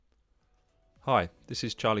Hi, this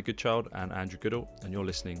is Charlie Goodchild and Andrew Goodall, and you're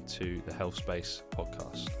listening to the Health Space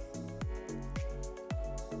podcast.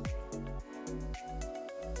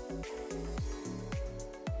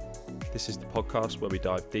 This is the podcast where we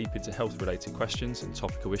dive deep into health-related questions and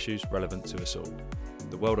topical issues relevant to us all.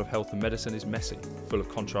 The world of health and medicine is messy, full of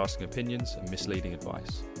contrasting opinions and misleading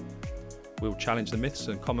advice. We will challenge the myths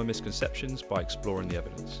and common misconceptions by exploring the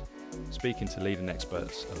evidence, speaking to leading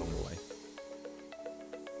experts along the way.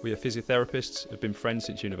 We are physiotherapists, have been friends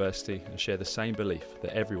since university and share the same belief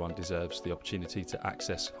that everyone deserves the opportunity to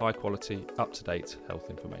access high quality, up-to-date health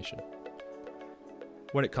information.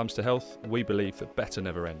 When it comes to health, we believe that better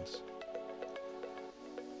never ends.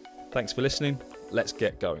 Thanks for listening. Let's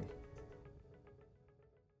get going.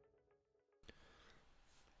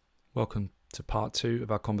 Welcome to part 2 of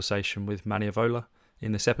our conversation with Manni Ovola.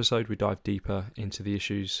 In this episode, we dive deeper into the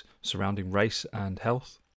issues surrounding race and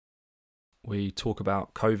health. We talk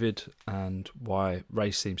about COVID and why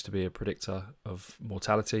race seems to be a predictor of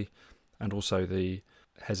mortality, and also the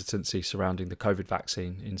hesitancy surrounding the COVID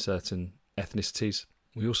vaccine in certain ethnicities.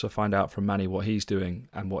 We also find out from Manni what he's doing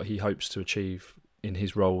and what he hopes to achieve in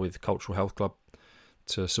his role with Cultural Health Club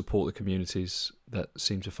to support the communities that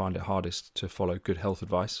seem to find it hardest to follow good health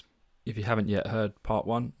advice. If you haven't yet heard part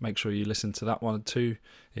 1, make sure you listen to that one too.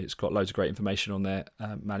 It's got loads of great information on there.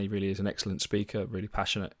 Manni really is an excellent speaker, really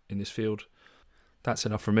passionate in this field. That's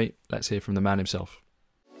enough from me. Let's hear from the man himself.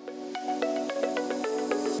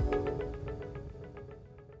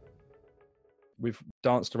 We've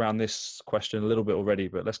danced around this question a little bit already,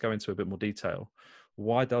 but let's go into a bit more detail.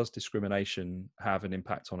 Why does discrimination have an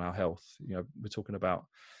impact on our health? You know, we're talking about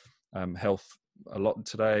health a lot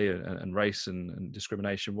today, and race and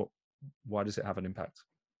discrimination. Why does it have an impact?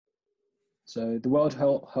 So the World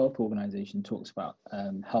Health Organization talks about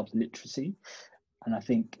health literacy, and I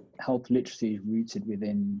think health literacy is rooted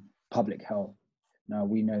within public health. Now,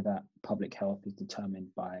 we know that public health is determined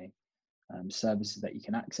by services that you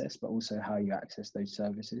can access, but also how you access those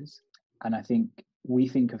services. And I think we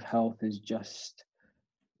think of health as just,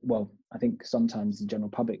 I think sometimes the general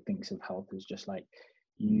public thinks of health as just like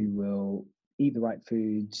you will eat the right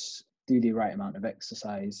foods, do the right amount of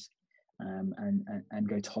exercise, and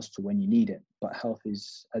go to hospital when you need it. But health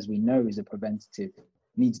is, as we know, is a preventative,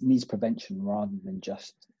 needs prevention rather than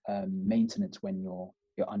just maintenance when you're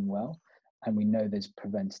unwell. And we know there's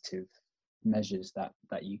preventative measures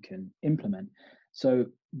that you can implement. So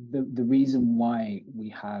the reason why we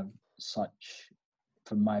have such,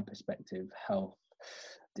 from my perspective, health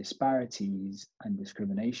disparities and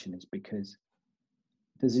discrimination is because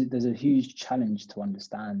there's a huge challenge to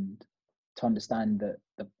understand that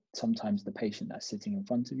sometimes the patient that's sitting in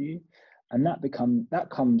front of you, and that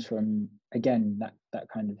comes from, again, that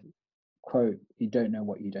kind of quote, you don't know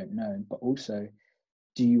what you don't know, but also,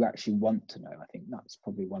 do you actually want to know? I think that's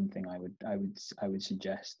probably one thing I would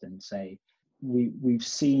suggest and say. We've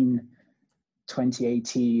seen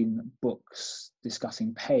 2018 books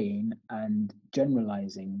discussing pain and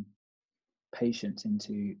generalizing patients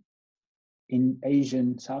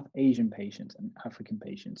in South Asian patients and African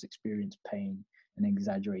patients experience pain in an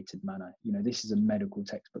exaggerated manner. You know, this is a medical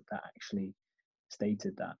textbook that actually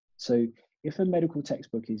stated that. So if a medical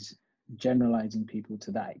textbook is generalizing people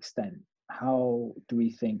to that extent, how do we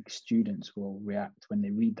think students will react when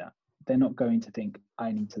they read that? They're not going to think,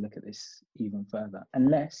 I need to look at this even further,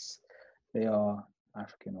 unless they are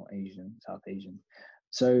African or Asian, South Asian.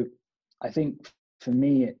 So I think for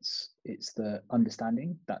me, it's the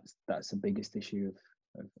understanding. That's the biggest issue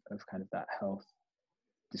of kind of that health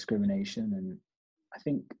discrimination. And I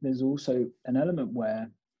think there's also an element where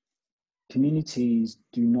communities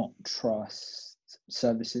do not trust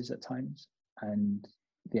services at times, and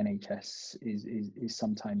the NHS is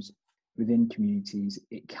sometimes, within communities,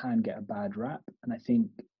 it can get a bad rap. And I think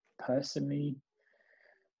personally,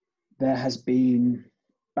 there has been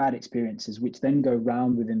bad experiences which then go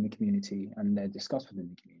round within the community and they're discussed within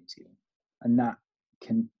the community, and that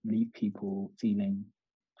can leave people feeling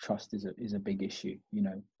trust is a big issue. You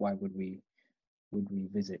know, why would we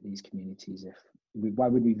visit these communities why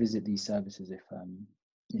would we visit these services if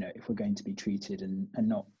we're going to be treated and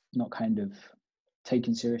not kind of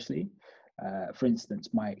taken seriously? For instance,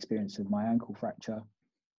 my experience with my ankle fracture,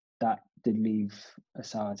 that did leave a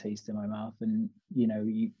sour taste in my mouth, and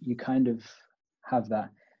you kind of have that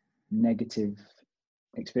negative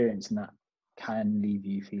experience, and that can leave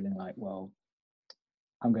you feeling like, well,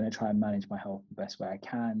 I'm going to try and manage my health the best way I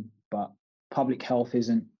can, but public health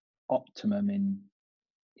isn't optimum in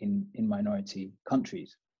minority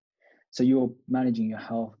countries. So you're managing your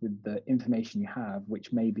health with the information you have,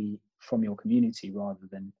 which may be from your community rather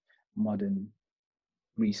than modern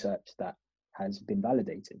research that has been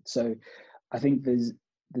validated. So I think there's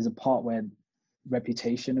a part where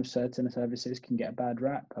reputation of certain services can get a bad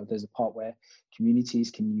rap. There's a part where communities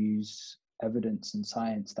can use evidence and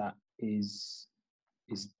science that is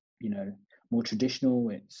more traditional.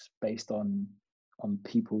 It's based on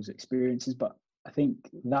people's experiences. But I think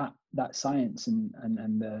that science and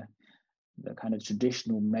the kind of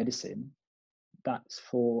traditional medicine, that's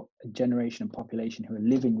for a generation and population who are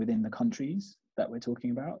living within the countries that we're talking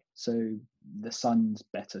about. So the sun's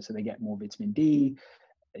better, so they get more vitamin D.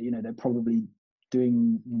 They're probably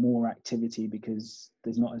doing more activity because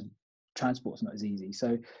transport's not as easy.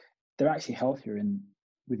 So they're actually healthier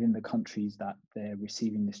within the countries that they're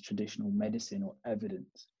receiving this traditional medicine or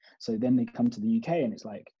evidence. So then they come to the UK and it's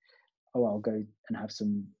like, oh, I'll go and have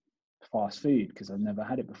some fast food because I've never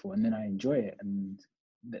had it before, and then I enjoy it. And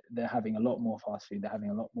they're having a lot more fast food. They're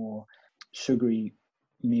having a lot more sugary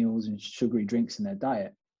meals and sugary drinks in their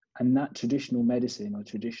diet. And that traditional medicine or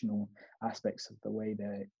traditional aspects of the way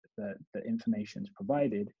the information is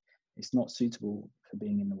provided, it's not suitable for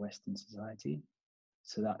being in the Western society.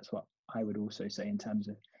 So that's what I would also say in terms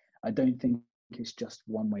of, I don't think it's just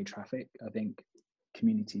one-way traffic. I think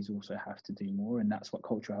communities also have to do more, and that's what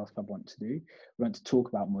Cultural Health Club want to do. We want to talk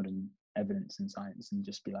about modern evidence and science and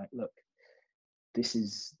just be like, look, this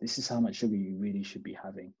is how much sugar you really should be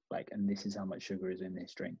having, and this is how much sugar is in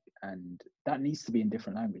this drink. And that needs to be in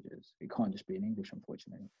different languages. It can't just be in English,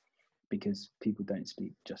 unfortunately, because people don't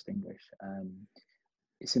speak just English.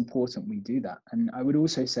 It's important we do that. And I would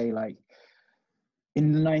also say,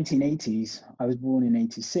 in the 1980s, I was born in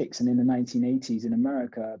 86, and in the 1980s in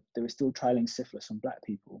America, they were still trialing syphilis on Black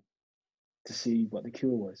people to see what the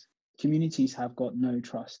cure was. Communities have got no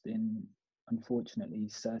trust in, unfortunately,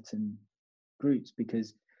 certain groups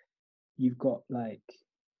because you've got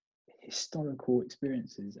historical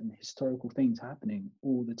experiences and historical things happening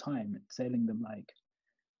all the time, telling them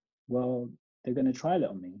well, they're going to trial it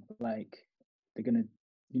on me. They're going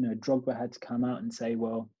to, Drogba had to come out and say,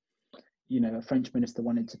 well, a French minister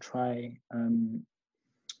wanted to try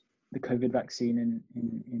the COVID vaccine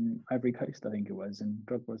in Ivory Coast, I think it was. And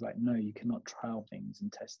Drogba was like, no, you cannot trial things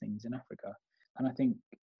and test things in Africa. And I think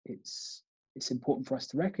it's important for us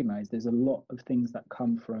to recognize there's a lot of things that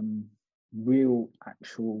come from real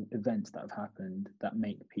actual events that have happened that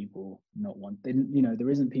make people not want, there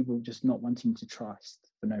isn't people just not wanting to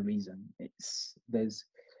trust for no reason.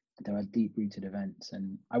 There are deep rooted events.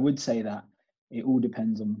 And I would say that it all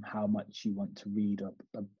depends on how much you want to read up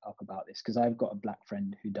about this, because I've got a Black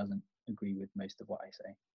friend who doesn't agree with most of what I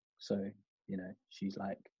say. So, she's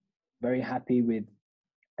very happy with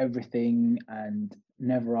everything and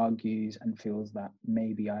never argues and feels that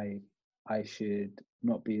maybe I should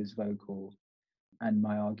not be as vocal, and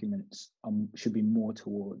my arguments should be more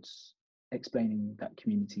towards explaining that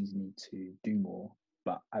communities need to do more.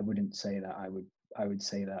 But I wouldn't say that. I would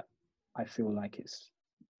say that I feel like it's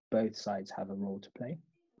both sides have a role to play.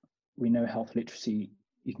 We know health literacy,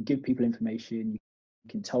 you can give people information, you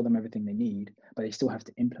can tell them everything they need, but they still have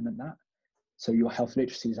to implement that. So your health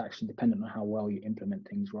literacy is actually dependent on how well you implement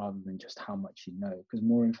things rather than just how much you know, because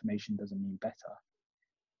more information doesn't mean better.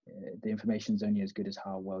 The information is only as good as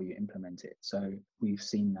how well you implement it. So we've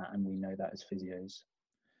seen that, and we know that as physios.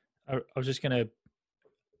 I was just going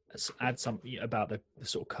to add something about the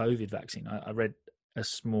sort of COVID vaccine. I read a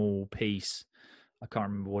small piece, I can't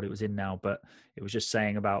remember what it was in now, but it was just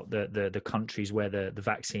saying about the countries where the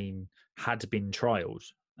vaccine had been trialed,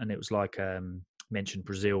 and it was mentioned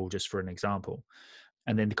Brazil just for an example,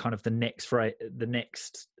 and then the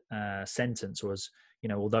next sentence was,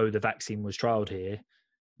 although the vaccine was trialed here,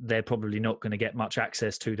 they're probably not going to get much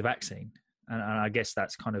access to the vaccine, and I guess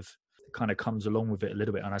that's kind of comes along with it a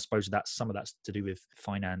little bit. And I suppose some of that's to do with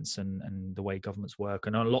finance and the way governments work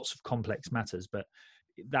and lots of complex matters, but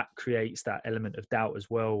that creates that element of doubt as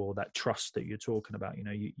well, or that trust that you're talking about.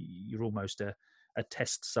 You're almost a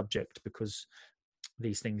test subject, because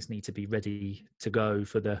these things need to be ready to go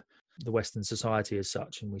for the Western society as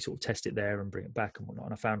such, and we sort of test it there and bring it back and whatnot.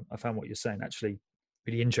 And I found what you're saying actually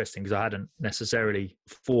really interesting, because I hadn't necessarily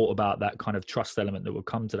thought about that kind of trust element that would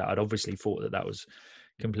come to that. I'd obviously thought that was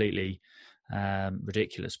completely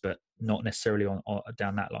ridiculous, but not necessarily on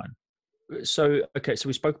down that line. So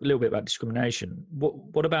we spoke a little bit about discrimination.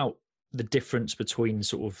 What about the difference between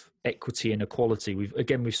sort of equity and equality?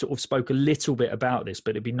 We've sort of spoke a little bit about this,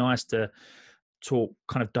 but it'd be nice to talk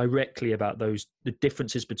kind of directly about the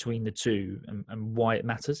differences between the two and why it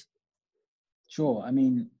matters. Sure. I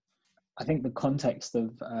mean, I think the context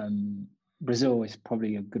of Brazil is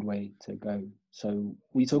probably a good way to go. So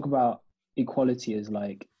we talk about equality as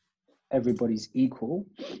everybody's equal.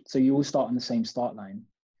 So you all start on the same start line.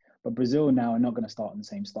 But Brazil now are not going to start on the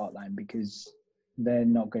same start line because they're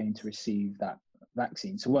not going to receive that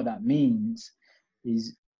vaccine. So what that means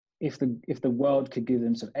is if the world could give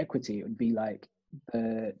them some equity, it would be like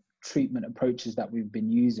the treatment approaches that we've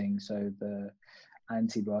been using. So the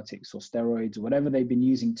antibiotics or steroids or whatever they've been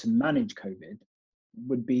using to manage COVID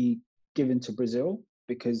would be given to Brazil,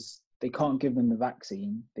 because they can't give them the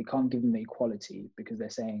vaccine, they can't give them the equality, because they're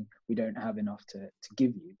saying we don't have enough to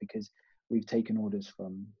give you because we've taken orders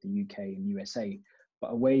from the UK and USA.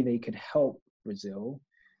 But a way they could help Brazil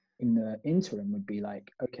in the interim would be like,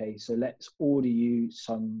 okay, so let's order you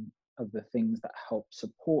some of the things that help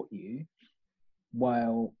support you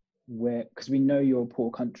while because we know you're a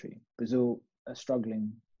poor country. Brazil are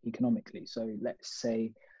struggling economically. So let's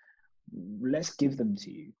give them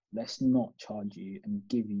to you. Let's not charge you and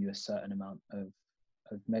give you a certain amount of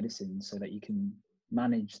medicine so that you can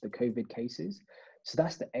manage the COVID cases. So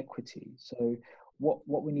that's the equity. So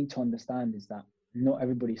what we need to understand is that not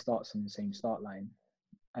everybody starts on the same start line.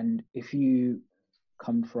 And if you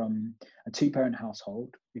come from a two-parent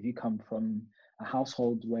household, if you come from a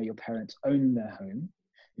household where your parents own their home,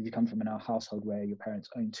 if you come from a household where your parents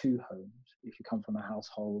own two homes, if you come from a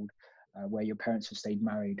household where your parents have stayed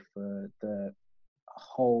married for the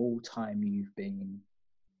whole time you've been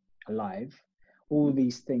alive, all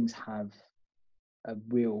these things have a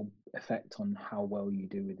real effect on how well you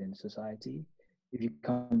do within society. If you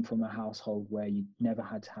come from a household where you never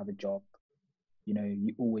had to have a job, you know,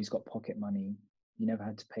 you always got pocket money, you never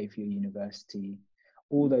had to pay for your university,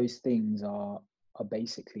 all those things are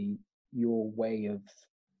basically your way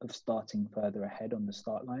of starting further ahead on the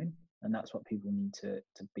start line. And that's what people need to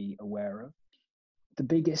be aware of. The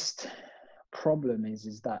biggest problem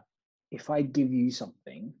is that if I give you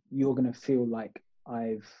something, you're going to feel like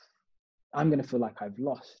I'm going to feel like I've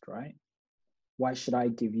lost, right? Why should I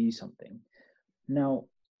give you something? Now,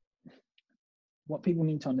 what people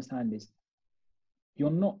need to understand is you're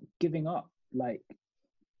not giving up like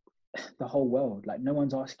the whole world. Like, no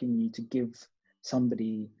one's asking you to give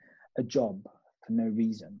somebody a job for no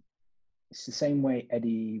reason. It's the same way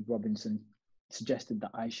Eddie Robinson suggested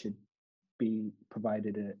that I should be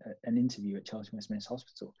provided an interview at Chelsea Westminster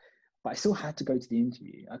Hospital. But I still had to go to the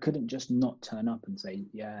interview. I couldn't just not turn up and say,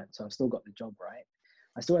 yeah, so I've still got the job, right?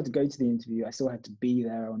 I still had to go to the interview. I still had to be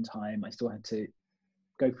there on time. I still had to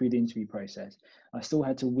go through the interview process. I still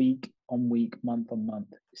had to week on week, month on month,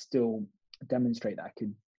 still demonstrate that I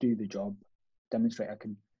could do the job, demonstrate I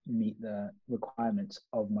could meet the requirements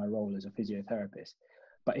of my role as a physiotherapist.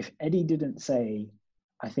 But if Eddie didn't say,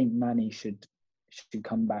 I think Manni should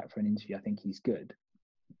come back for an interview, I think he's good,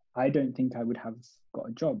 I don't think I would have got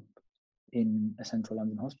a job in a central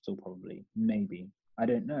London hospital, probably, maybe. I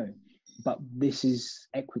don't know. But this is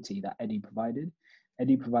equity that Eddie provided.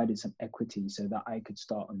 Eddie provided some equity so that I could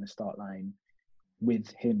start on the start line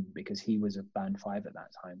with him because he was a band 5 at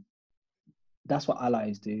that time. That's what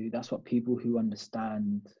allies do. That's what people who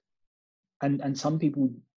understand, and some people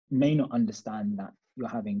may not understand that you're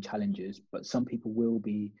having challenges, but some people will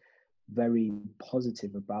be very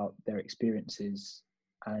positive about their experiences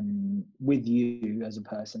and with you as a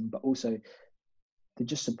person, but also they're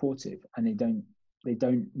just supportive, and they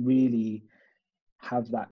don't really have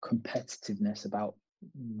that competitiveness about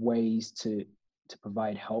ways to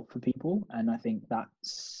provide help for people. And I think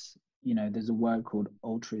that's, you know, there's a word called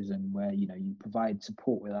altruism where, you know, you provide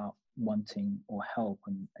support without wanting or help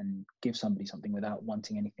and give somebody something without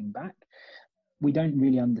wanting anything back. We don't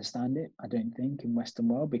really understand it, I don't think, in Western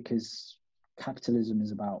world, because capitalism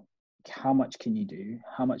is about how much can you do,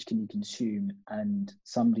 how much can you consume, and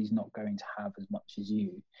somebody's not going to have as much as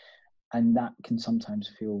you. And that can sometimes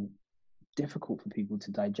feel difficult for people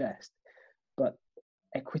to digest. But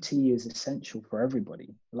equity is essential for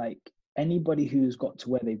everybody. Like, anybody who's got to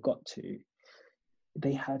where they've got to,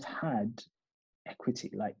 they have had equity.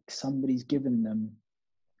 Like, somebody's given them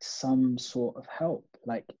some sort of help.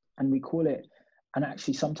 Like, and we call it, and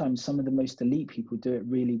actually sometimes some of the most elite people do it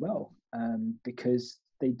really well, because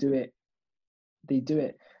they do it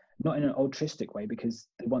not in an altruistic way because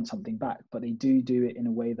they want something back, but they do it in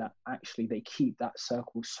a way that actually they keep that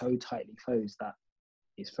circle so tightly closed that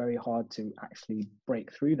it's very hard to actually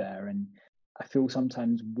break through there. And I feel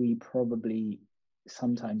sometimes we probably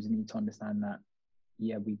sometimes need to understand that,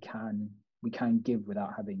 yeah, we can give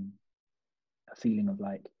without having a feeling of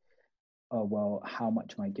like, oh, well, how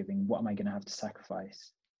much am I giving? What am I going to have to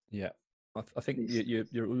sacrifice? Yeah. I think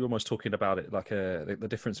you're almost talking about it like the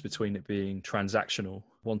difference between it being transactional,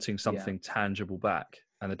 wanting something tangible back,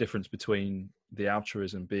 and the difference between the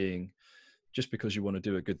altruism being just because you want to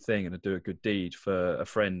do a good thing and do a good deed for a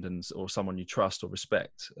friend or someone you trust or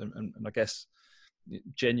respect. And I guess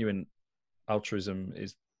genuine altruism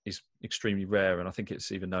is extremely rare, and I think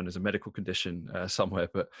it's even known as a medical condition somewhere.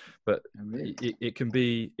 But Oh, really? it can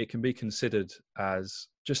be considered as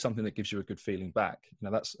just something that gives you a good feeling back.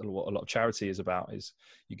 That's what a lot of charity is about. Is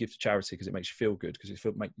you give to charity because it makes you feel good, because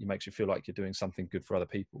it makes you feel like you're doing something good for other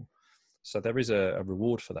people. So there is a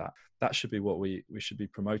reward for that. That should be what we should be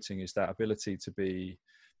promoting, is that ability to be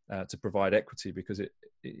to provide equity, because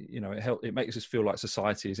it makes us feel like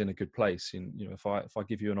society is in a good place. And if I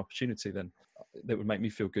give you an opportunity, then that would make me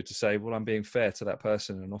feel good to say, well, I'm being fair to that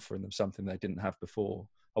person and offering them something they didn't have before.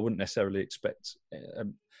 I wouldn't necessarily expect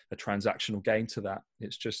a transactional gain to that.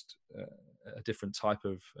 It's just a different type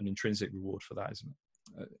of an intrinsic reward for that, isn't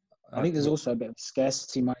it? I think there's also a bit of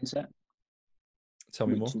scarcity mindset. Tell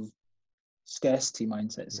me more. Is scarcity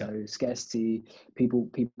mindset. So scarcity, people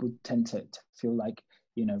tend to feel like,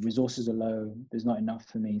 resources are low, there's not enough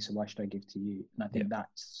for me, so why should I give to you? And I think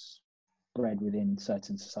that's bred within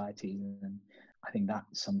certain societies, and I think that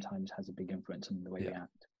sometimes has a big influence on the way we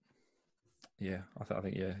act. Yeah, I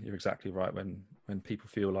think you're exactly right. When people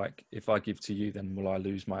feel like, if I give to you, then will I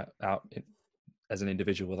lose my out as an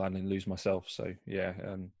individual? Will I then lose myself? So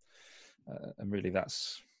and really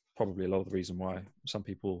that's probably a lot of the reason why some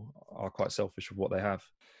people are quite selfish with what they have.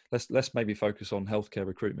 Let's maybe focus on healthcare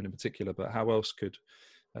recruitment in particular, but how else could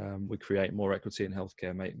we create more equity in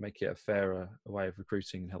healthcare, make it a fairer way of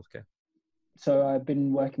recruiting in healthcare? So I've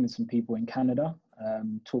been working with some people in Canada,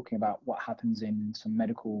 talking about what happens in some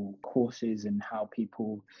medical courses and how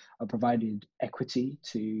people are provided equity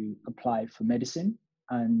to apply for medicine,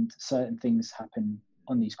 and certain things happen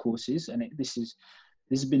on these courses. And this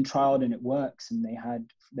has been trialed and it works. And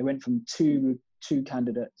they went from two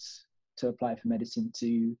candidates to apply for medicine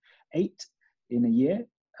to 8 in a year.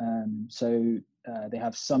 So they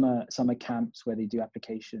have summer camps where they do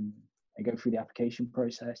application. They go through the application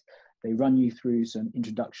process. They run you through some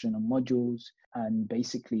introduction on modules and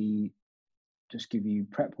basically just give you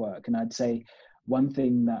prep work. And I'd say one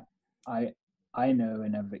thing that I know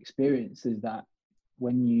and have experienced is that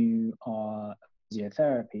when you are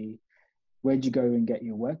physiotherapy, where do you go and get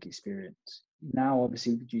your work experience? Now,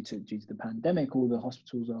 obviously, due to the pandemic, all the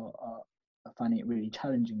hospitals are finding it really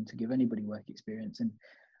challenging to give anybody work experience. And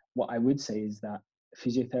what I would say is that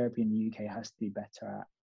physiotherapy in the UK has to be better at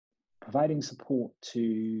providing support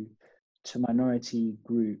to minority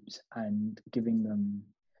groups and giving them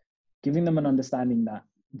an understanding that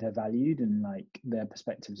they're valued and like their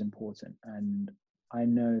perspective is important. And I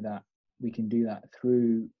know that we can do that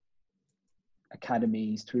through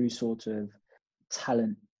academies, through sort of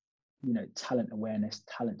talent awareness,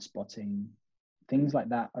 talent spotting. Things like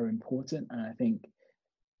that are important, and I think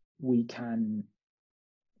we can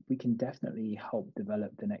definitely help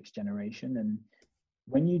develop the next generation. And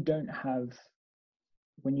when you don't have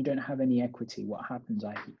any equity, what happens,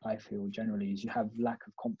 I feel generally, is you have lack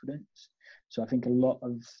of confidence. So I think a lot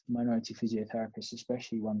of minority physiotherapists,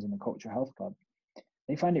 especially ones in the cultural health club,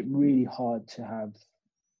 they find it really hard to have,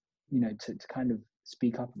 to kind of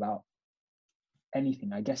speak up about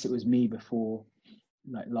anything. I guess it was me before,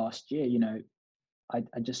 like last year,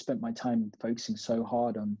 I just spent my time focusing so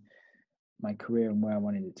hard on my career and where I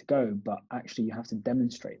wanted it to go. But actually you have to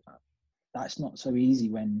demonstrate that. That's not so easy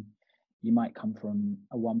when you might come from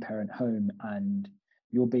a one-parent home and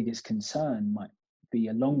your biggest concern might be,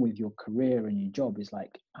 along with your career and your job, is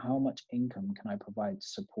like, how much income can I provide to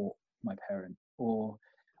support my parent? Or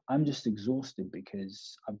I'm just exhausted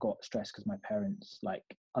because I've got stress because my parents like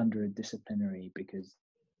under a disciplinary, because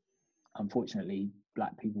unfortunately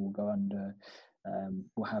black people will go under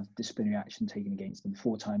will have disciplinary action taken against them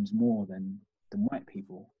 4 times more than white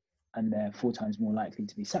people, and they're 4 times more likely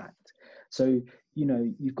to be sacked. So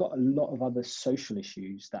you've got a lot of other social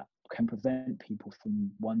issues that can prevent people from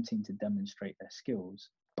wanting to demonstrate their skills,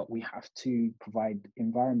 but we have to provide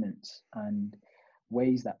environments and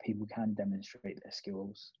ways that people can demonstrate their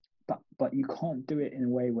skills, but you can't do it in a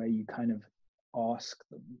way where you kind of ask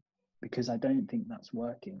them, because I don't think that's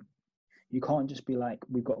working. You can't just be like,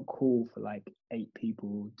 we've got a call for like 8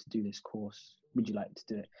 people to do this course. Would you like to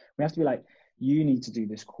do it? We have to be like, you need to do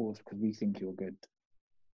this course because we think you're good.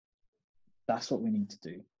 That's what we need to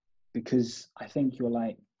do. Because I think you're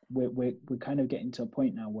like, we're kind of getting to a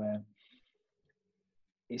point now where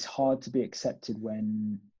it's hard to be accepted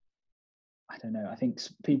when, I don't know, I think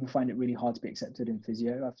people find it really hard to be accepted in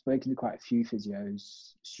physio. I've spoken to quite a few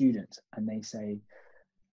physios students, and they say,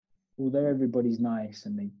 although everybody's nice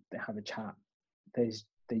and they have a chat, they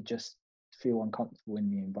just feel uncomfortable in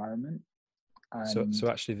the environment. So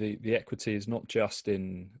actually the equity is not just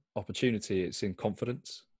in opportunity, it's in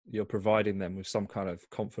confidence. you're providing them with some kind of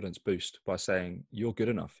confidence boost by saying you're good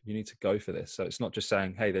enough, you need to go for this. So it's not just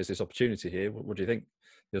saying, hey, there's this opportunity here, what do you think?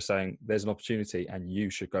 You're saying there's an opportunity and you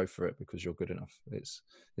should go for it because you're good enough. It's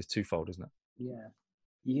twofold, isn't it?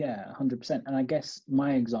 Yeah, 100%. And I guess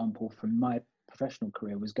my example from my professional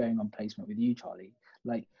career was going on placement with you, Charlie.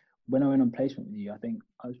 Like when I went on placement with you, I think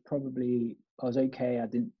I was okay. I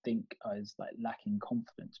didn't think I was like lacking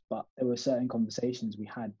confidence, but there were certain conversations we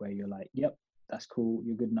had where you're like, yep, that's cool,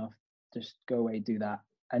 you're good enough, just go away, do that.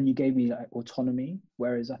 And you gave me like autonomy.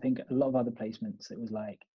 Whereas I think a lot of other placements, it was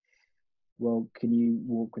like, well, can you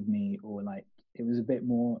walk with me? Or like, it was a bit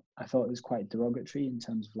more, I felt it was quite derogatory in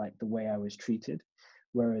terms of like the way I was treated.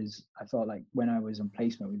 Whereas I felt like when I was on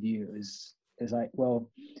placement with you, it was like, well,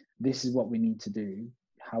 this is what we need to do.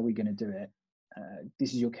 How are we going to do it?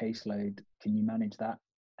 This is your caseload. Can you manage that?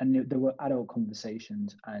 And there were adult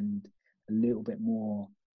conversations and a little bit more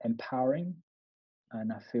empowering.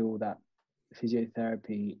 And I feel that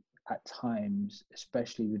physiotherapy at times,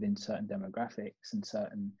 especially within certain demographics and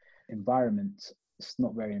certain environments, it's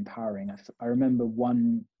not very empowering. I remember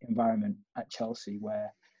one environment at Chelsea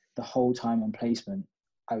where the whole time on placement,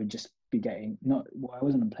 I would just be getting, I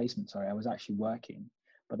wasn't on placement, sorry, I was actually working.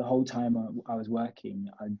 But the whole time I was working,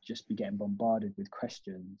 I'd just be getting bombarded with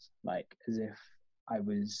questions, like as if I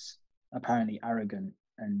was apparently arrogant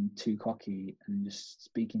and too cocky and just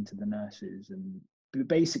speaking to the nurses and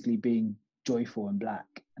basically being joyful and black.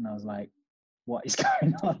 And I was like, what is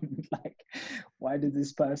going on? Like, why did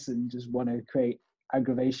this person just want to create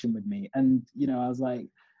aggravation with me? And, I was like,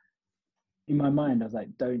 in my mind, I was like,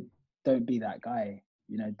 don't be that guy,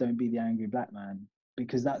 don't be the angry black man,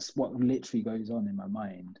 because that's what literally goes on in my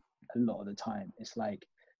mind a lot of the time. It's like,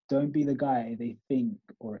 don't be the guy they think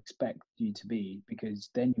or expect you to be, because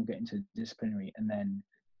then you'll get into disciplinary and then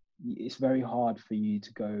it's very hard for you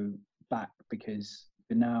to go back because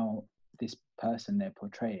you're now this person they're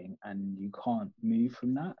portraying and you can't move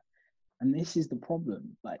from that. And this is the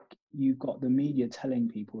problem. Like, you've got the media telling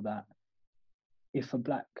people that if a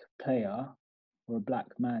black player or a black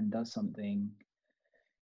man does something,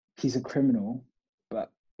 he's a criminal.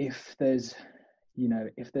 But if there's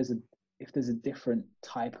a different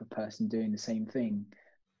type of person doing the same thing,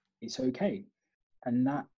 it's okay. And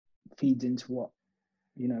that feeds into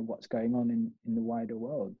what's going on in the wider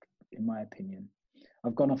world, in my opinion.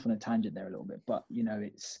 I've gone off on a tangent there a little bit, but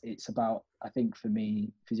it's about, I think for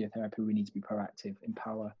me, physiotherapy, we need to be proactive,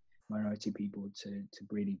 empower minority people to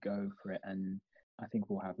really go for it, and I think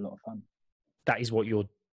we'll have a lot of fun. That's what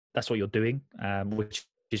you're doing, which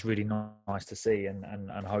is really nice to see, and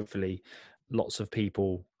hopefully lots of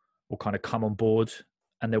people will kind of come on board,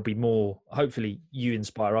 and there'll be more. Hopefully, you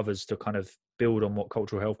inspire others to kind of build on what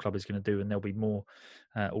Cultural Health Club is going to do, and there'll be more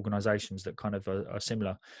organisations that kind of are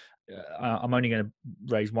similar. I'm only going to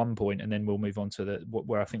raise one point, and then we'll move on to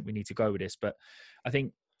where I think we need to go with this. But I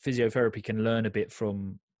think physiotherapy can learn a bit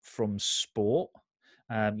from sport.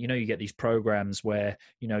 You get these programs where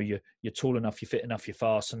you're tall enough, you're fit enough, you're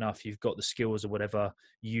fast enough, you've got the skills or whatever.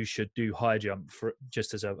 You should do high jump, for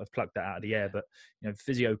just as I've plucked that out of the air. But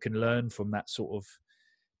physio can learn from that sort of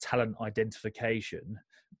talent identification.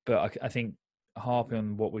 But I think, harping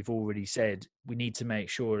on what we've already said, we need to make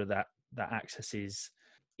sure that accesses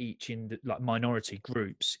each in like minority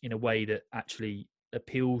groups in a way that actually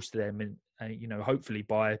appeals to them, and hopefully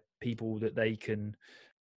by people that they can,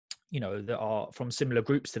 that are from similar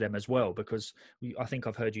groups to them as well. Because I think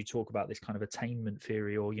I've heard you talk about this kind of attainment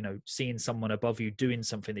theory, or seeing someone above you doing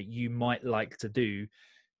something that you might like to do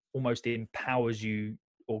almost empowers you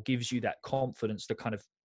or gives you that confidence to kind of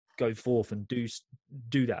go forth and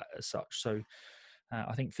do that as such. So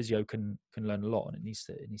I think physio can learn a lot, and it needs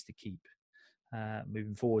to keep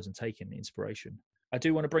moving forwards and taking the inspiration. I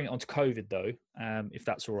do want to bring it onto COVID though, if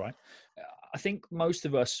that's all right. I think most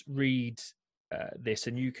of us read this,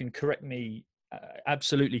 and you can correct me,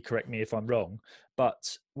 absolutely correct me if I'm wrong,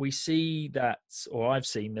 but we see that, or I've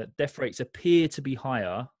seen that death rates appear to be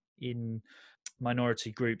higher in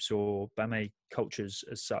minority groups or BAME cultures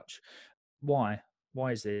as such. Why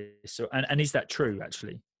is this? So, and is that true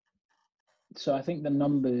actually? So I think the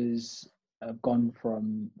numbers have gone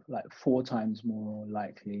from like 4 times more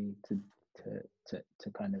likely to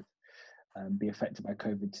kind of be affected by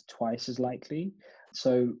COVID to twice as likely.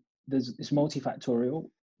 So it's multifactorial.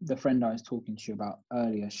 The friend I was talking to you about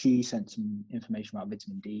earlier, she sent some information about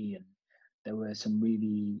vitamin D, and there were some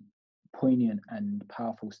really poignant and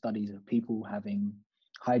powerful studies of people having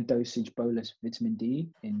high dosage bolus vitamin D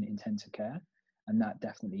in intensive care, and that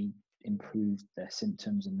definitely improved their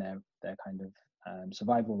symptoms and their kind of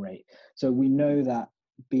survival rate. So we know that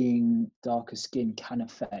being darker skin can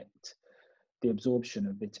affect the absorption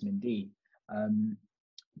of vitamin D.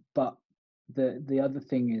 But the other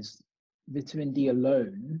thing is vitamin D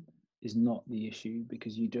alone is not the issue,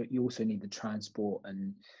 because you also need the transport,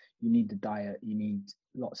 and you need the diet, you need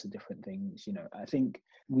lots of different things. I think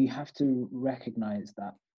we have to recognize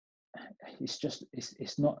that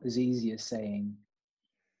it's not as easy as saying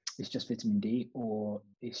it's just vitamin D, or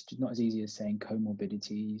it's not as easy as saying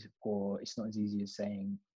comorbidities, or it's not as easy as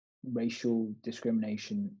saying racial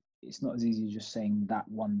discrimination. It's not as easy as just saying that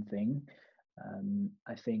one thing.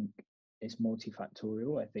 I think it's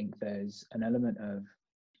multifactorial. I think there's an element of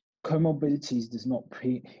comorbidities does not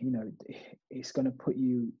it's going to put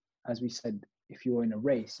you, as we said, if you're in a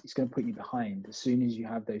race, it's going to put you behind. As soon as you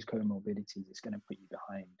have those comorbidities, it's going to put you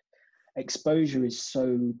behind. Exposure is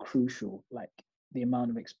so crucial. Like, the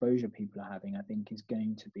amount of exposure people are having, I think, is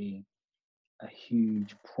going to be a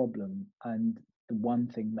huge problem. And the one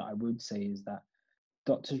thing that I would say is that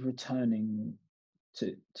doctors returning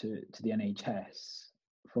to the NHS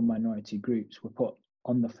from minority groups were put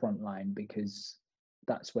on the front line because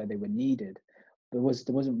that's where they were needed. There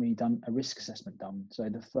wasn't really done a risk assessment done. So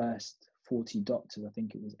the first 40 doctors, I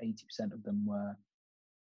think it was 80% of them were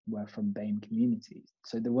from BAME communities.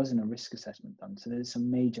 So there wasn't a risk assessment done. So there's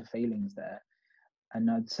some major failings there. And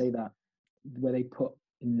I'd say that were they put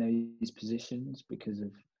in those positions because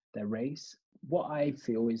of their race? What I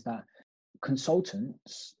feel is that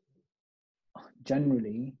consultants,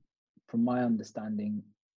 generally, from my understanding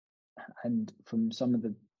and from some of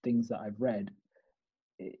the things that I've read,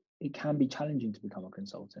 it can be challenging to become a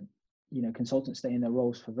consultant. Consultants stay in their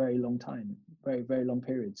roles for a very long time, very, very long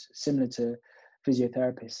periods, similar to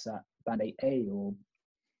physiotherapists at band 8A or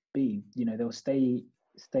B. They'll stay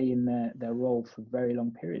in their role for very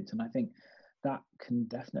long periods. And I think that can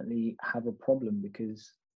definitely have a problem,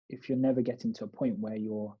 because if you're never getting to a point where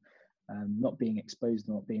you're not being exposed,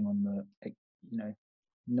 not being on the,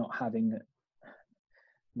 not having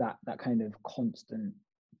that kind of constant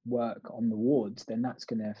work on the wards, then that's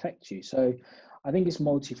going to affect you. So I think it's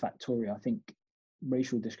multifactorial. I think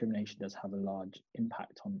racial discrimination does have a large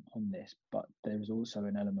impact on this, but there's also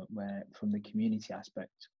an element where, from the community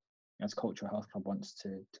aspect, as Cultural Health Club wants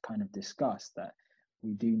to kind of discuss, that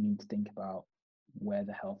we do need to think about where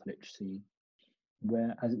the health literacy,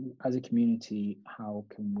 where as a community, how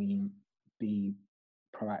can we be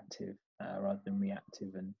proactive rather than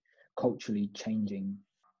reactive, and culturally changing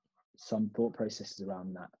some thought processes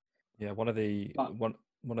around that. Yeah, one of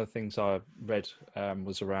the things I read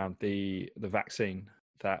was around the vaccine,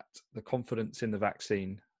 that the confidence in the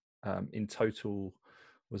vaccine in total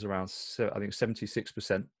was around, I think,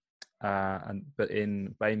 76%, but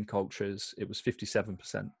in BAME cultures it was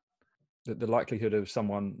 57%. The likelihood of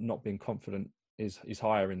someone not being confident is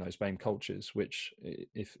higher in those BAME cultures, which,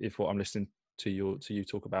 if what I'm listening to you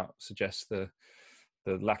talk about suggests the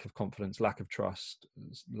lack of confidence, lack of trust,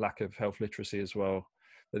 lack of health literacy as well.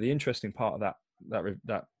 But the interesting part of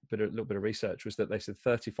that little bit of research was that they said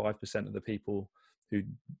 35% of the people who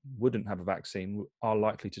wouldn't have a vaccine are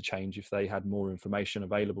likely to change if they had more information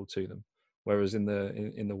available to them. Whereas in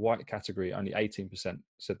the white category, only 18%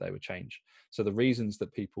 said they would change. So the reasons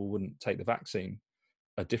that people wouldn't take the vaccine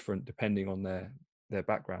are different depending on their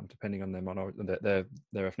background, depending on their minority, their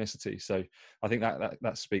ethnicity. So I think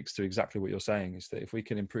that speaks to exactly what you're saying, is that if we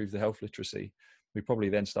can improve the health literacy, we probably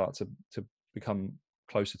then start to become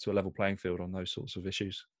closer to a level playing field on those sorts of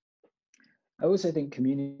issues. I also think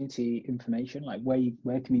community information, like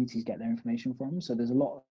where communities get their information from. So there's a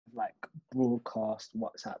lot of like broadcast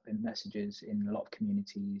WhatsApp and messages in a lot of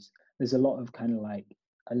communities. There's a lot of kind of like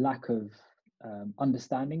a lack of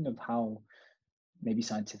understanding of how maybe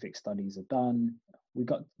scientific studies are done. We've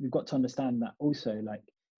got to understand that also, like,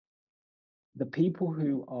 the people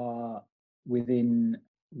who are within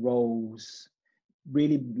roles,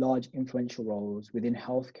 really large influential roles within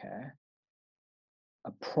healthcare,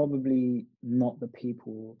 are probably not the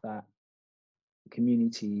people that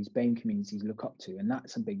BAME communities look up to. And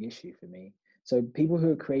that's a big issue for me. So people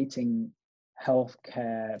who are creating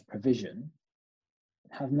healthcare provision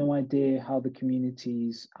have no idea how the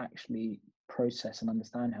communities actually process and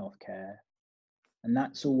understand healthcare. And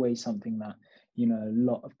that's always something that, a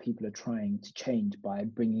lot of people are trying to change by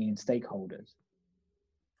bringing in stakeholders.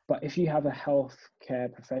 But if you have a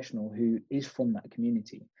healthcare professional who is from that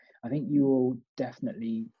community, I think you will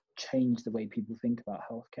definitely change the way people think about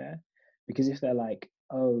healthcare. Because if they're like,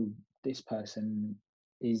 oh, this person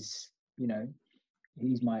is,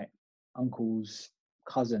 he's my uncle's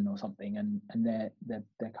cousin or something, and they're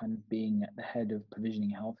kind of being at the head of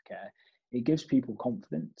provisioning healthcare, it gives people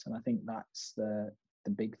confidence. And I think that's the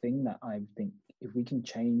big thing that I think, if we can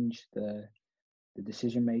change the the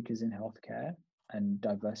decision makers in healthcare and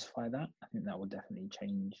diversify that, I think that will definitely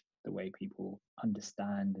change the way people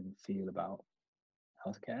understand and feel about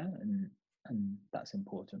healthcare, and that's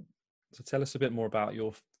important. So tell us a bit more about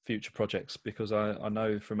your future projects, because I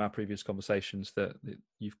know from our previous conversations that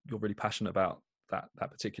you're really passionate about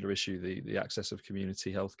that particular issue, the access of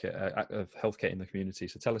community healthcare, of healthcare in the community.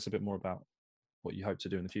 So tell us a bit more about what you hope to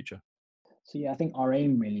do in the future. So yeah, I think our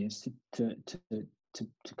aim really is to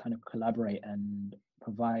kind of collaborate and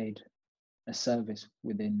provide a service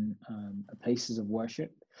within places of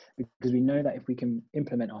worship, because we know that if we can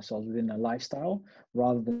implement ourselves within a lifestyle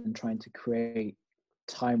rather than trying to create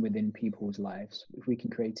time within people's lives, if we can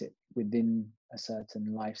create it within a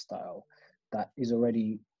certain lifestyle that is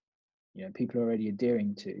already, people are already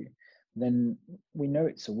adhering to, then we know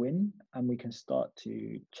it's a win, and we can start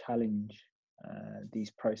to challenge these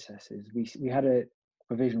processes. We had a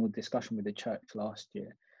provisional discussion with the church last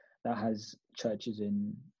year that has churches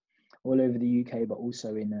in all over the UK, but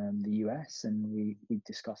also in the US, and we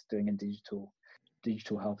discussed doing a digital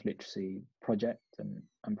health literacy project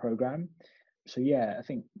and program. So yeah, I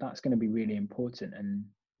think that's going to be really important, and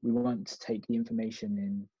we want to take the information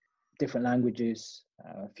in different languages,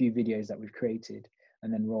 a few videos that we've created,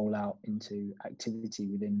 and then roll out into activity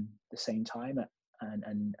within the same time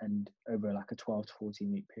and over like a 12 to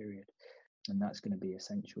 14 week period. And that's going to be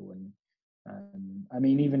essential. And I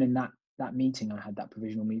mean, even in that meeting, I had that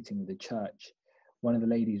provisional meeting with the church. One of the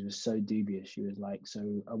ladies was so dubious. She was like,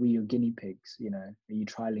 "So are we your guinea pigs? Are you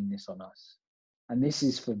trialing this on us?" And this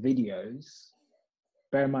is for videos.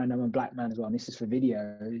 Bear in mind, I'm a black man as well. And this is for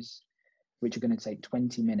videos which are going to take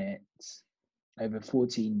 20 minutes over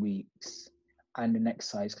 14 weeks and an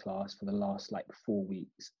exercise class for the last like 4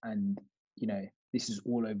 weeks. And, this is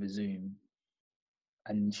all over Zoom.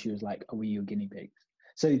 And she was like, "Are we your guinea pigs?"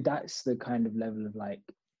 So that's the kind of level of like,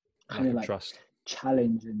 kind of like trust,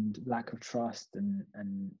 challenge and lack of trust and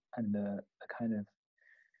the kind of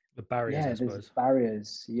the barriers, I suppose. there's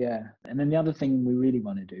barriers. Yeah. And then the other thing we really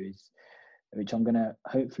want to do is, which I'm going to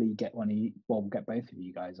hopefully get get both of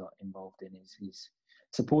you guys involved in, is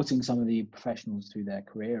supporting some of the professionals through their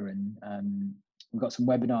career. And we've got some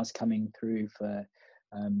webinars coming through for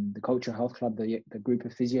the Cultural Health Club, the group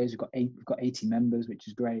of physios. We've got 80 members, which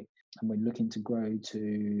is great. And we're looking to grow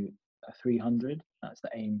to 300. That's the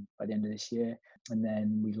aim by the end of this year. And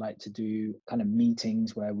then we'd like to do kind of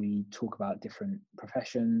meetings where we talk about different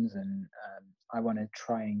professions. And I want to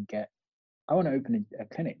open a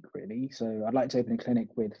clinic, really. So I'd like to open a clinic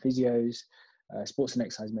with physios, sports and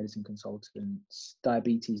exercise medicine consultants,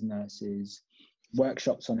 diabetes nurses,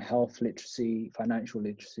 workshops on health literacy, financial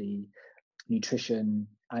literacy, nutrition,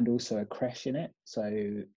 and also a creche in it.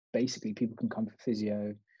 So basically people can come for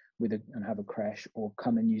physio and have a creche, or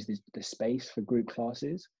come and use the space for group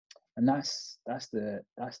classes. And that's the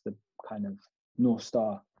kind of North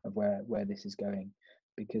Star of where this is going,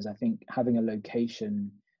 because I think having a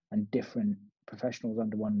location and different professionals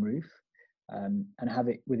under one roof, and have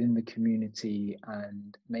it within the community,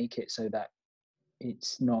 and make it so that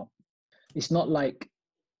it's not like,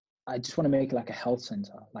 I just want to make it like a health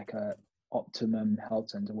center, like a optimum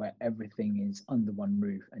health center where everything is under one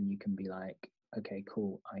roof, and you can be like, okay,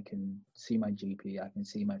 cool, I can see my GP, I can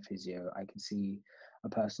see my physio, I can see a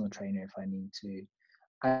personal trainer if I need to.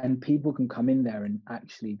 And people can come in there and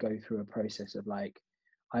actually go through a process of like,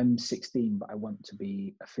 I'm 16, but I want to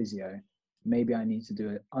be a physio. Maybe I need to do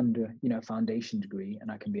it under, a foundation degree, and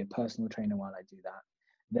I can be a personal trainer while I do that.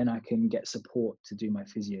 Then I can get support to do my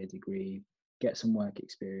physio degree, get some work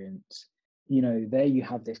experience. There you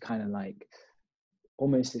have this kind of like,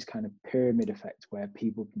 almost this kind of pyramid effect where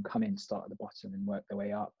people can come in, start at the bottom and work their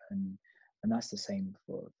way up. And that's the same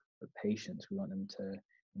for patients. We want them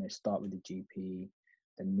to, start with the GP,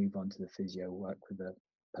 then move on to the physio, work with a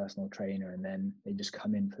personal trainer, and then they just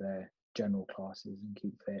come in for their general classes and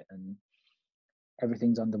keep fit, and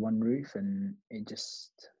everything's under one roof. And it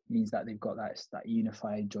just means that they've got that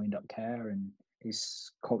unified, joined up care, and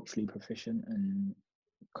is culturally proficient and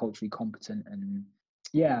culturally competent. And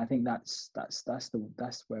yeah, I think that's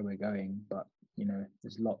where we're going. But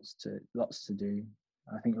there's lots to do.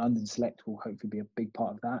 I think London Select will hopefully be a big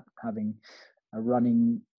part of that, having a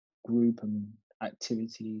running group and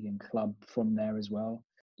activity and club from there as well.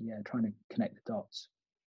 Yeah, trying to connect the dots.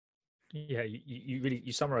 Yeah, you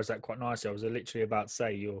really summarized that quite nicely. I was literally about to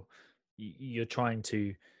say you're trying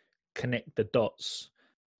to connect the dots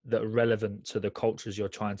that are relevant to the cultures you're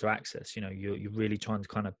trying to access. You're really trying to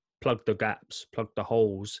kind of plug the gaps, plug the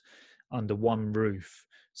holes under one roof,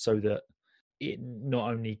 so that it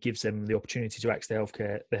not only gives them the opportunity to access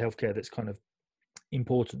the healthcare that's kind of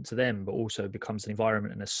important to them, but also becomes an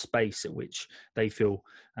environment and a space at which they feel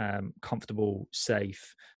comfortable,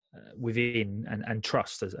 safe within, and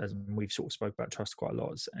trust. As we've sort of spoke about trust quite a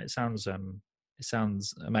lot. It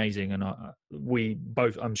sounds amazing, and we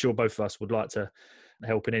both, I'm sure both of us would like to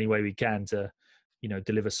help in any way we can to,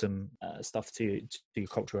 deliver some stuff to your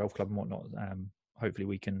cultural health club and whatnot. Hopefully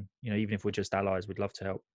we can, even if we're just allies, we'd love to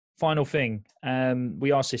help. Final thing,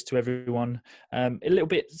 we asked this to everyone, a little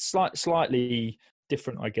bit slightly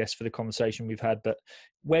different, I guess, for the conversation we've had, but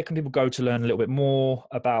where can people go to learn a little bit more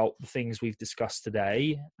about the things we've discussed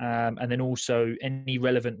today? And then also any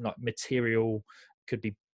relevant material, could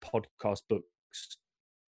be podcast, books,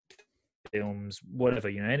 films, whatever,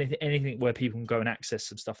 anything where people can go and access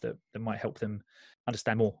some stuff that might help them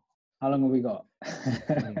understand more. How long have we got?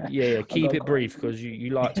 Yeah. Keep it brief, because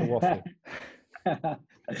you like to waffle.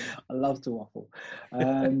 I love to waffle.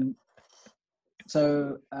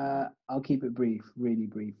 So I'll keep it brief, really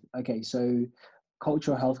brief. Okay, so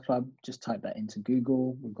Cultural Health Club, just type that into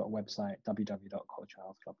Google. We've got a website,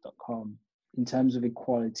 www.culturalhealthclub.com. In terms of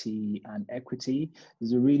equality and equity,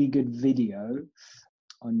 there's a really good video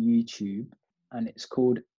on YouTube, and it's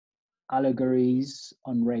called Allegories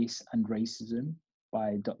on Race and Racism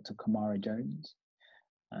by Dr. Kamara Jones.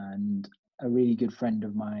 And a really good friend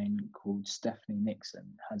of mine called Stephanie Nixon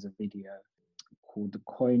has a video called The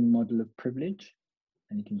Coin Model of Privilege.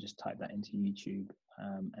 And you can just type that into YouTube.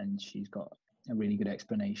 And she's got a really good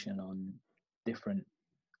explanation on different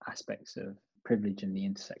aspects of privilege and the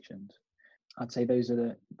intersections. I'd say those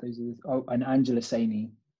are and Angela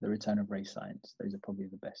Saini, The Return of Race Science. Those are probably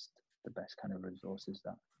the best kind of resources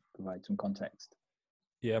that provide some context.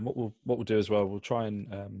 Yeah, and what we'll do as well, we'll try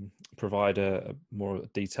and provide a more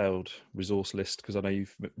detailed resource list, because I know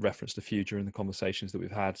you've referenced a few during the conversations that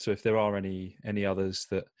we've had. So if there are any others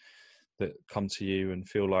that come to you and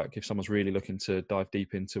feel like if someone's really looking to dive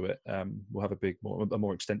deep into it, we'll have a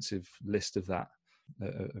more extensive list of that,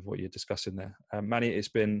 of what you're discussing there. Manni, it's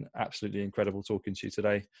been absolutely incredible talking to you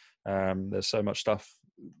today. There's so much stuff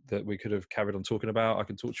that we could have carried on talking about. I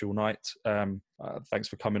can talk to you all night. Thanks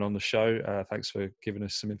for coming on the show. Thanks for giving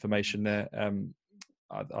us some information there.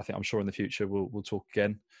 I think I'm sure in the future we'll talk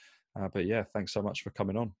again. But yeah, thanks so much for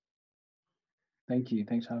coming on. Thank you.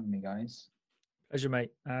 Thanks for having me, guys. Pleasure,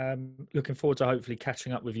 mate. Looking forward to hopefully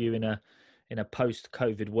catching up with you in a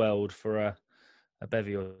post-COVID world for a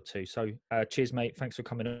bevy or two. So cheers, mate. Thanks for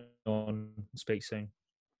coming on. Speak soon.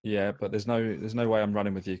 Yeah, but there's no way I'm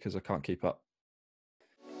running with you, because I can't keep up.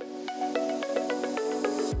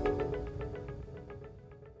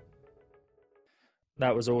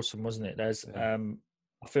 That was awesome, wasn't it?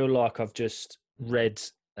 I feel like I've just read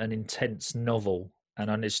an intense novel and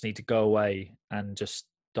I just need to go away and just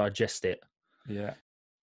digest it. Yeah.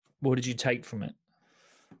 What did you take from it?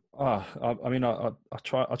 I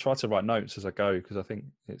try to write notes as I go, because I think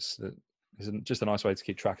it's just a nice way to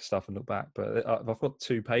keep track of stuff and look back. But I've got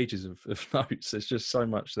 2 pages of notes. There's just so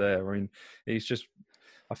much there. I mean,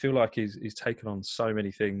 I feel like he's taken on so many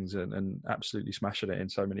things and absolutely smashing it in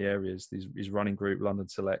so many areas. His running group, London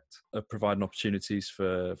Select, providing opportunities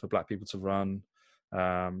for Black people to run.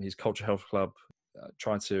 His Culture Health Club,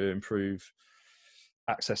 trying to improve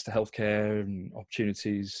access to healthcare and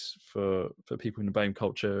opportunities for people in the BAME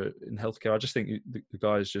culture in healthcare. I just think the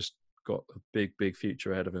guy's just got a big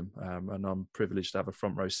future ahead of him, and I'm privileged to have a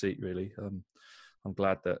front row seat, really. I'm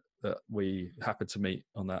glad that we happened to meet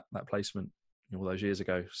on that placement all those years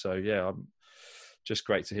ago. So yeah, I'm just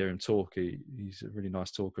great to hear him talk. He's a really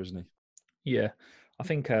nice talker, isn't he? Yeah, I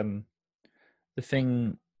think the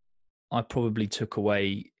thing I probably took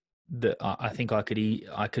away that I think I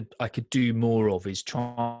could do more of is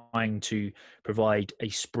trying to provide a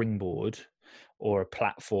springboard or a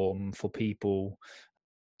platform for people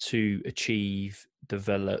to achieve,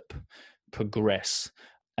 develop, progress,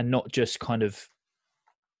 and not just kind of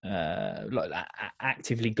like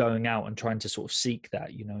actively going out and trying to sort of seek that,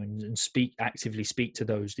 and actively speak to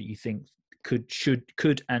those that you think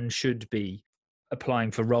could and should be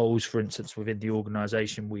applying for roles, for instance, within the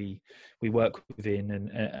organisation we work within,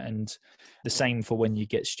 and the same for when you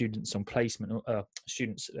get students on placement,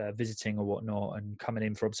 students visiting or whatnot, and coming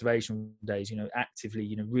in for observation days.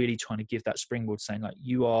 Actively, really trying to give that springboard, saying like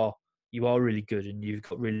you are really good and you've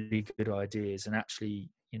got really good ideas, and actually,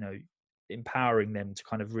 empowering them to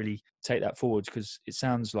kind of really take that forward, because it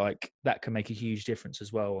sounds like that can make a huge difference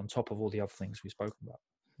as well, on top of all the other things we've spoken about.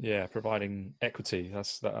 Yeah, providing equity. I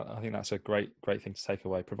think that's a great thing to take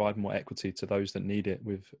away. Provide more equity to those that need it,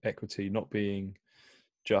 with equity not being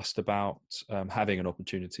just about having an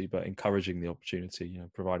opportunity, but encouraging the opportunity.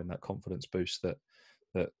 Providing that confidence boost that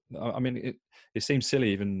I mean, it seems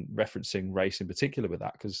silly even referencing race in particular with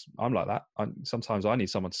that, because I'm like that. Sometimes I need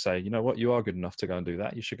someone to say, you know what, you are good enough to go and do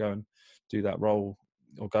that. You should go and do that role,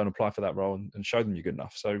 or go and apply for that role and show them you're good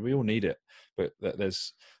enough. So we all need it, but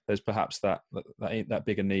there's perhaps that ain't that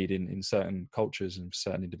bigger need in certain cultures and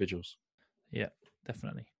certain individuals. Yeah,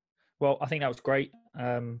 definitely. Well, I think that was great.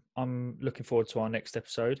 I'm looking forward to our next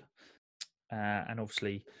episode, and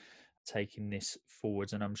obviously taking this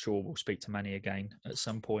forwards, and I'm sure we'll speak to Manni again at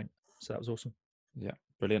some point. So that was awesome. Yeah,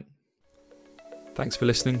 brilliant. Thanks for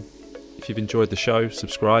listening. If you've enjoyed the show,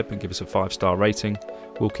 subscribe and give us a 5-star rating.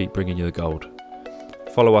 We'll keep bringing you the gold.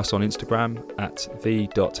 Follow us on Instagram at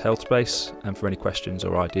the.healthspace, and for any questions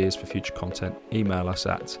or ideas for future content, email us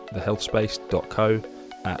at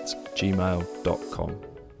thehealthspace.co@gmail.com.